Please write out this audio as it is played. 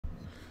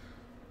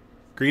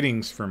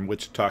Greetings from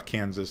Wichita,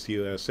 Kansas,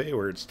 USA,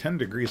 where it's 10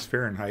 degrees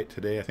Fahrenheit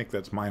today. I think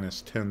that's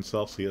minus 10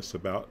 Celsius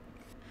about.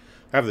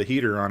 I have the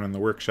heater on in the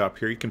workshop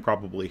here. You can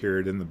probably hear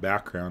it in the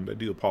background. I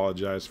do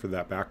apologize for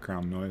that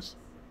background noise.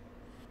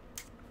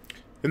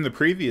 In the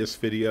previous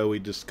video, we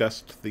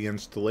discussed the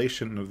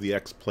installation of the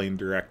Xplane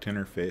Direct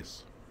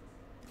interface.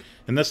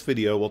 In this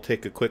video, we'll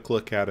take a quick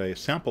look at a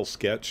sample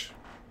sketch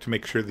to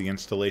make sure the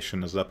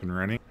installation is up and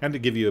running, and to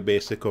give you a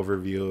basic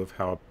overview of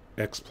how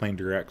Xplane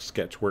Direct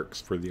Sketch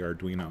works for the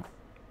Arduino.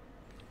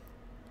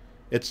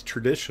 It's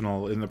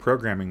traditional in the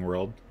programming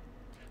world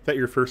that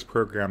your first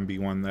program be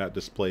one that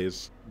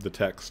displays the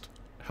text,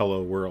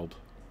 "Hello World."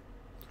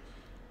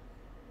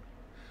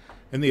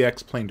 In the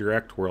Xplane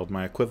Direct world,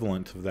 my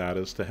equivalent of that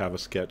is to have a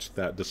sketch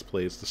that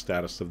displays the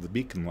status of the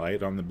beacon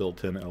light on the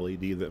built-in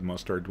LED that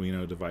most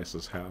Arduino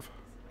devices have.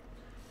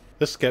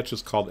 This sketch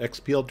is called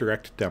XPL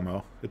Direct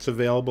Demo. It's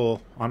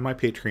available on my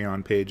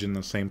Patreon page in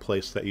the same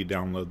place that you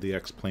download the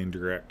Xplane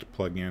Direct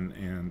plugin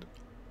and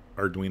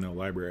Arduino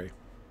library.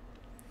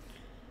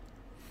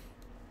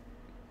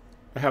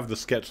 I have the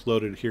sketch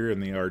loaded here in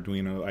the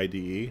Arduino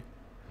IDE.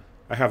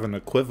 I have an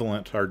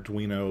equivalent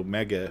Arduino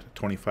Mega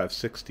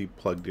 2560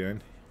 plugged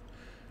in.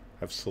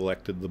 I've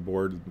selected the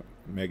board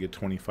Mega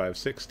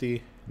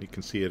 2560. You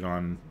can see it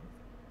on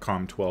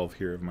COM12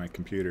 here of my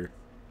computer.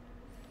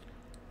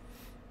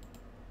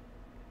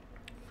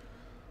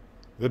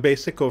 The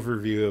basic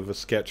overview of a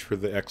sketch for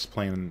the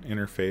Xplane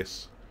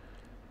interface.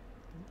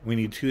 We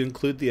need to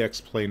include the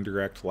Xplane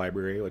Direct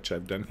library, which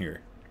I've done here.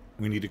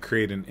 We need to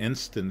create an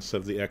instance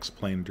of the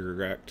Xplane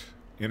Direct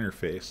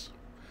interface.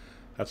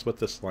 That's what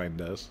this line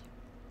does.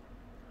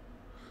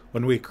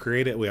 When we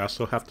create it, we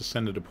also have to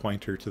send it a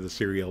pointer to the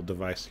serial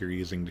device you're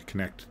using to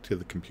connect to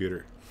the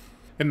computer.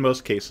 In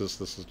most cases,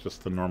 this is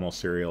just the normal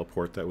serial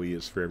port that we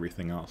use for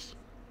everything else.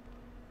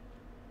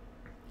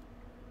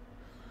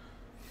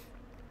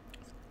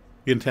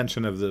 The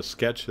intention of this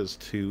sketch is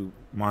to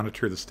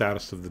monitor the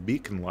status of the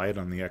beacon light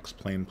on the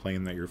Xplane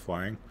plane that you're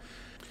flying.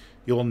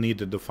 You'll need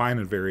to define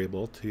a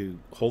variable to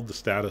hold the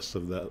status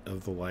of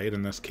the light.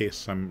 In this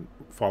case, I'm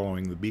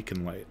following the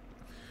beacon light.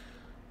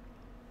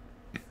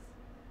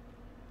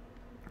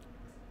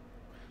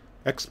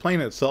 Xplane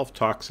itself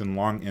talks in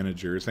long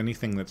integers.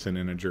 Anything that's an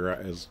integer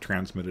is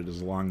transmitted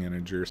as long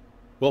integers.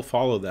 We'll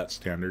follow that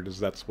standard as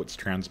that's what's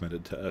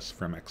transmitted to us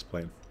from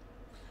Xplane.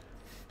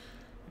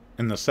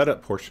 In the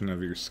setup portion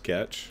of your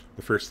sketch,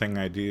 the first thing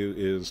I do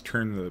is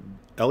turn the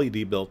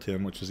LED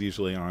built-in, which is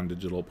usually on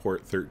digital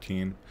port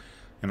 13,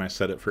 and I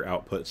set it for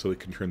output so we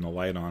can turn the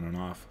light on and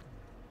off.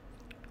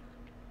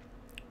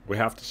 We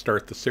have to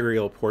start the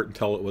serial port and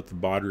tell it what the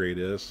baud rate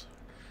is.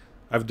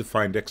 I've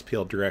defined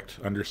XPL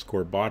Direct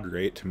 _ baud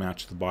rate to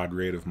match the baud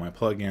rate of my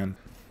plugin.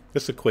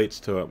 This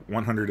equates to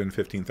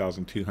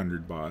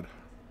 115,200 baud.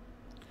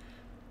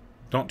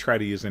 Don't try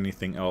to use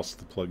anything else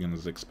the plugin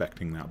is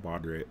expecting that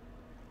baud rate.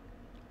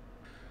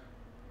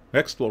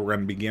 Next, we'll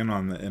run begin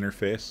on the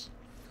interface.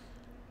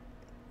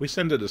 We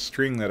send it a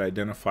string that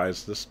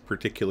identifies this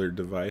particular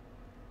device.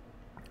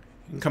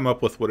 You can come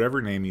up with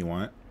whatever name you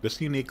want.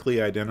 This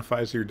uniquely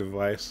identifies your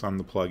device on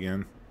the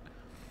plugin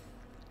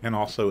and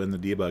also in the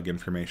debug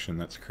information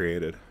that's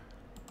created.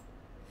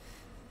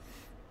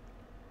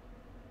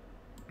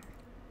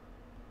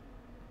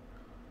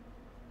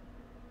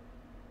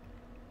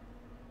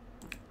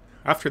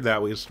 After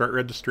that, we start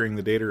registering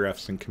the data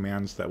refs and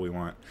commands that we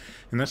want.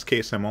 In this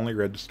case, I'm only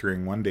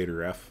registering one data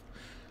ref.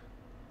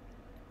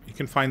 You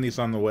can find these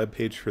on the web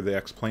page for the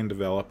Xplane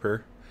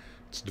developer.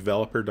 It's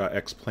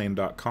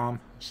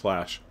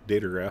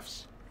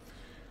developer.xplane.com/datarefs.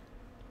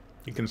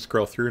 You can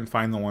scroll through and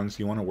find the ones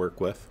you want to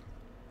work with.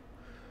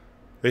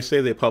 They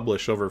say they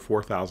publish over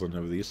 4,000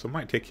 of these, so it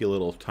might take you a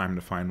little time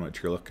to find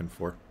what you're looking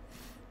for.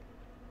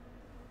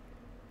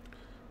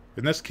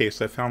 In this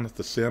case, I found that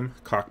the Sim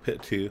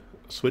Cockpit 2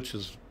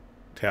 switches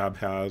tab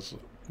has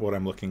what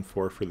I'm looking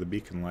for the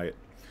beacon light.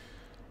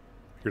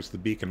 Here's the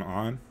beacon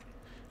on.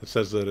 It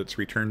says that it's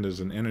returned as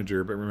an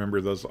integer, but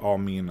remember those all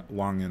mean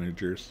long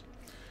integers.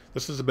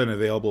 This has been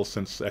available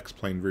since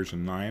Xplane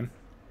version 9.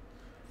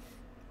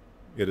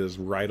 It is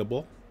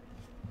writable.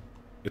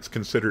 It's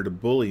considered a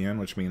Boolean,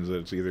 which means that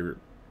it's either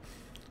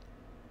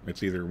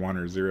 1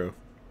 or 0.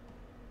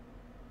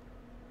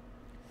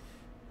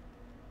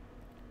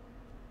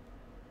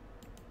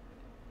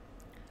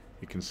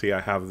 You can see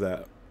I have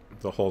the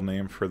whole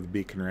name for the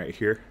beacon right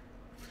here.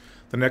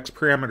 The next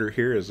parameter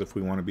here is if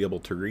we want to be able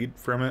to read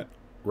from it,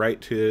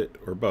 write to it,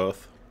 or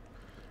both.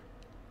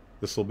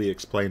 This will be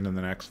explained in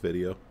the next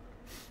video.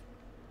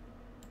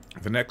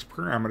 The next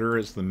parameter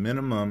is the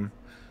minimum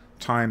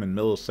time in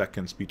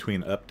milliseconds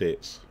between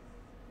updates.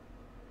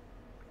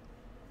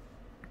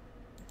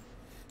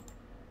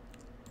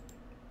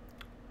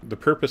 The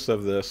purpose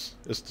of this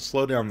is to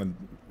slow down the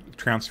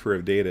transfer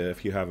of data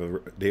if you have a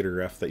data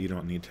ref that you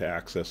don't need to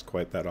access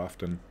quite that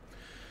often.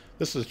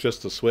 This is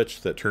just a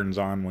switch that turns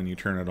on when you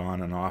turn it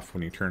on and off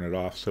when you turn it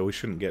off, so we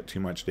shouldn't get too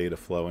much data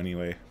flow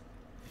anyway.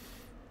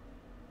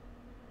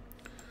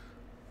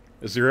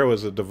 A 0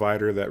 is a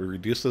divider that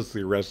reduces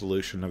the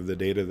resolution of the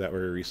data that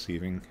we're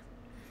receiving.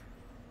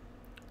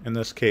 In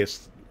this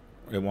case,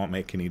 it won't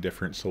make any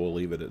difference, so we'll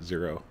leave it at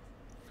 0.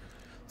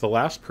 The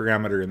last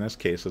parameter in this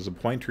case is a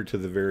pointer to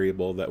the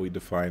variable that we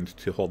defined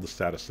to hold the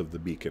status of the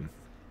beacon.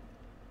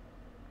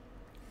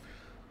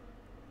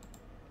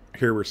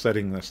 Here we're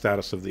setting the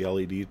status of the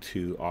LED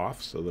to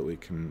off so that we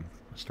can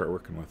start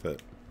working with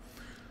it.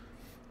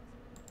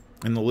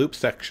 In the loop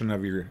section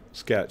of your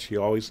sketch,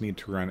 you always need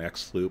to run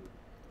Xloop.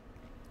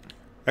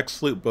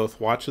 Xloop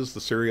both watches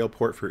the serial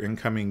port for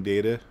incoming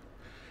data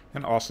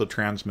and also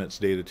transmits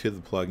data to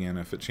the plugin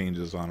if it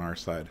changes on our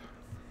side.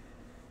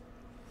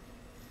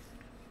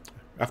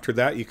 After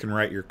that, you can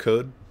write your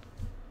code.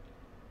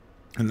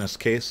 In this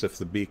case, if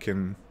the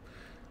beacon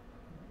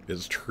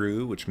is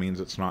true, which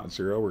means it's not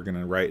 0, we're going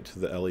to write to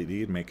the LED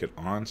and make it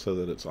on so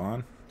that it's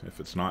on.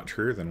 If it's not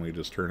true, then we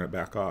just turn it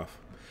back off.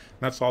 And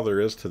that's all there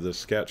is to this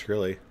sketch,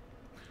 really.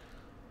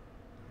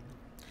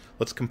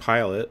 Let's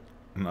compile it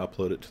and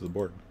upload it to the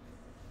board.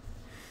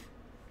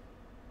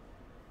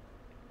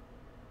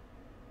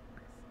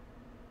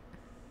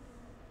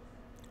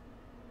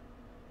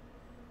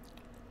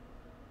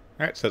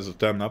 Alright, it says it's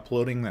done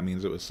uploading. That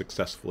means it was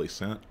successfully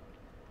sent.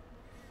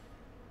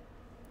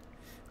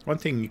 One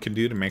thing you can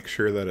do to make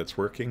sure that it's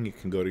working, you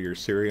can go to your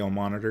serial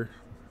monitor.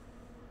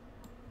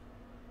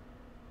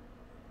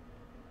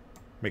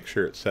 Make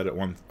sure it's set at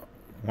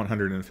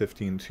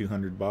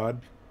 115/200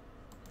 baud.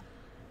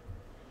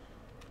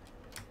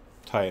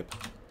 Type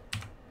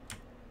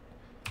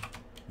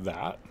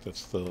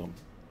that's the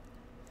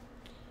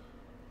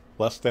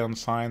less than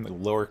sign, the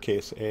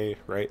lowercase a,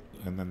 right,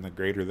 and then the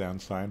greater than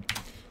sign.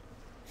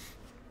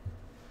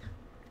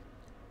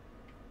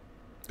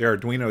 The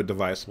Arduino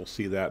device will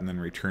see that and then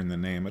return the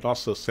name. It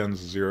also sends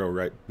 0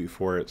 right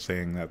before it,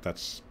 saying that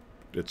it's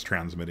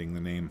transmitting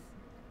the name.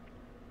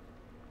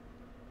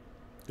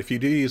 If you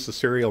do use the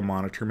serial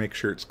monitor, make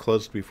sure it's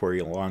closed before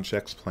you launch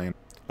Xplane.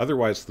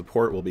 Otherwise, the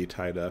port will be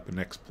tied up and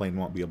Xplane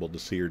won't be able to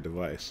see your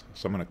device.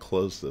 So I'm going to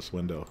close this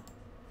window.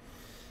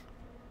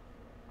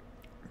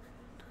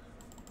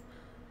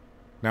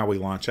 Now we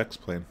launch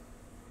Xplane.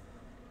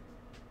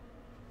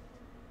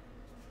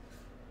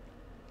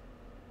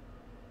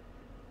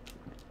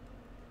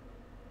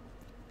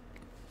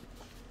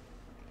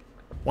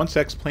 Once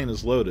Xplane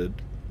is loaded,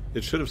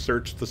 it should have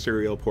searched the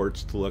serial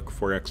ports to look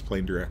for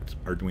Xplane Direct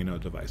Arduino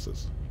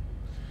devices.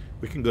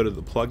 We can go to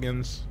the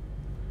plugins,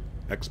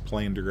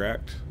 Xplane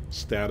Direct,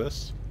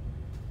 status.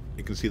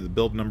 You can see the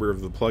build number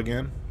of the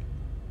plugin,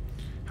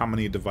 how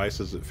many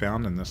devices it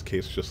found, in this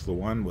case just the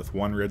one, with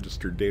 1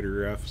 registered data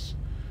refs,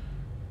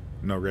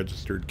 no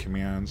registered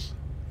commands.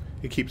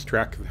 It keeps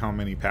track of how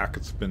many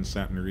packets have been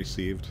sent and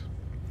received,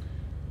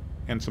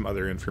 and some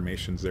other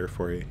information's there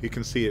for you. You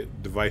can see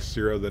it, device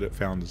 0 that it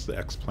found is the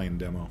Xplane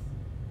demo.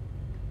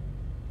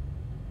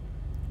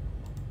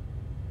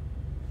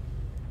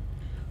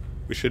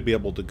 We should be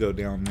able to go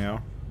down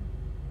now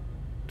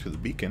to the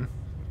beacon,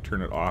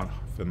 turn it off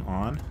and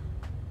on.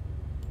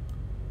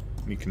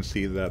 You can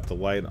see that the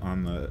light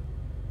on the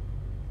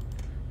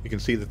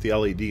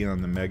LED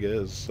on the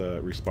Mega is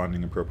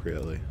responding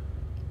appropriately.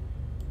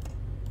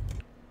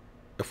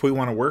 If we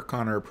want to work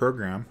on our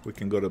program, we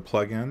can go to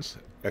Plugins,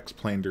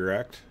 Xplane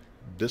Direct,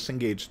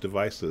 Disengage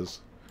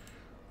Devices.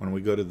 When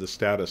we go to the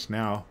status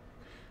now,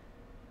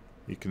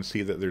 you can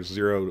see that there's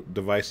 0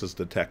 devices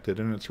detected,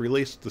 and it's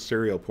released the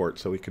serial port,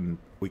 so we can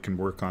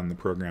work on the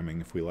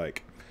programming if we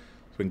like.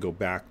 So we can go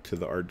back to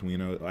the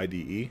Arduino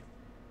IDE.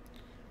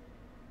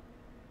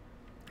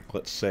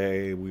 Let's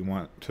say we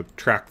want to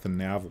track the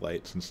nav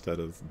lights instead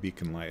of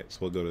beacon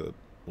lights. We'll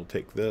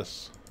take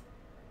this.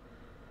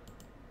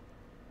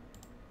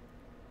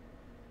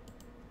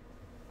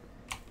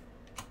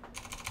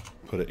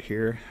 Put it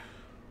here.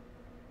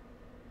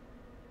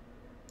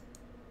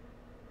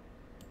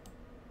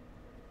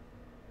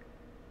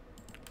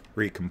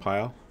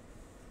 Recompile.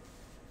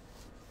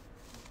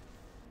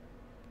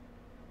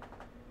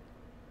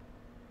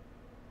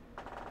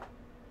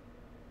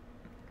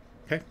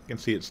 Okay, you can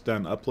see it's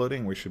done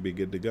uploading. We should be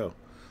good to go.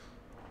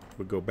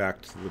 We'll go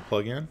back to the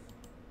plugin.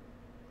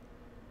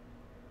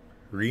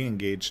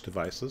 Re-engage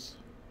devices.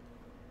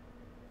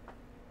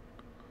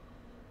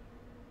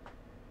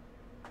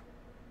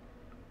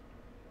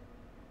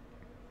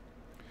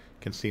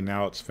 You can see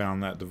now it's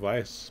found that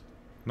device.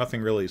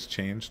 Nothing really has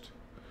changed,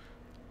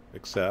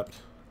 except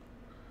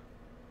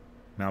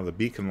now the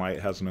beacon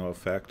light has no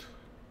effect,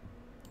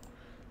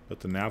 but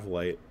the nav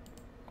light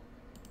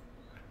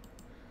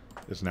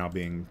is now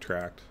being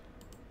tracked.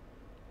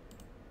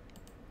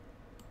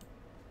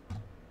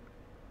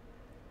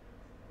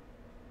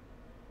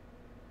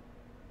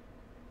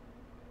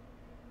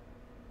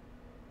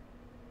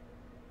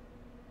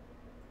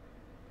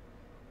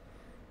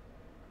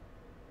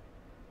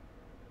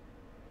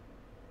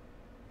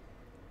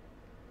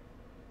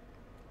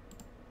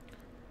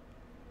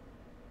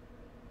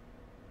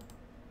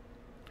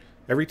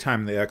 Every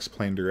time the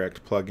Xplane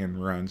Direct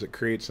plugin runs, it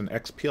creates an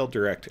XPL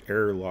Direct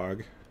error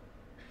log.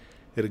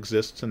 It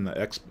exists in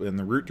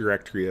the root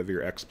directory of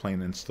your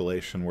Xplane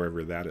installation,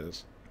 wherever that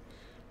is.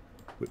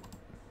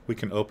 We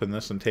can open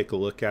this and take a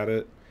look at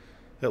it.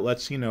 It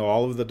lets you know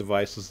all of the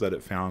devices that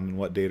it found and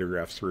what data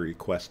refs were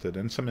requested,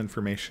 and some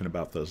information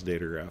about those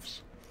data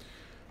refs.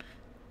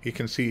 You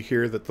can see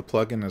here that the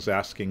plugin is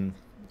asking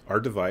our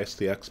device,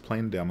 the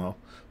Xplane demo,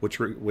 which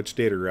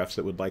data refs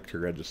it would like to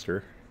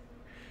register.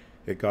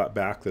 It got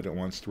back that it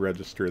wants to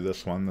register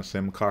this one, the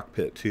Sim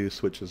Cockpit 2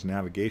 switches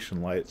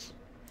navigation lights.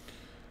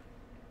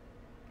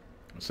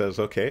 It says,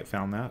 okay, it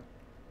found that.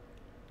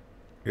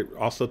 It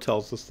also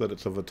tells us that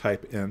it's of a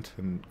type int,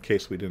 in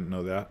case we didn't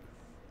know that.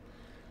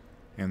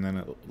 And then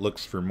it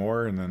looks for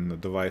more, and then the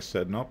device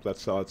said, nope,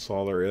 that's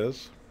all there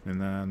is.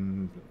 And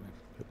then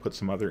it put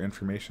some other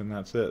information,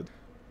 that's it.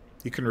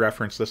 You can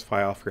reference this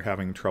file for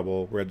having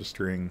trouble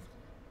registering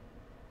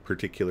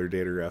particular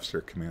data refs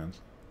or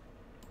commands.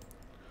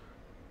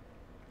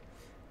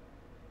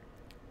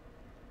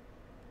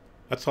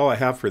 That's all I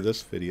have for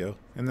this video.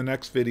 In the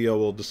next video,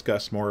 we'll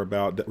discuss more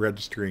about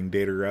registering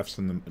data refs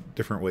and the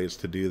different ways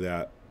to do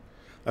that.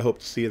 I hope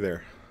to see you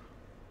there.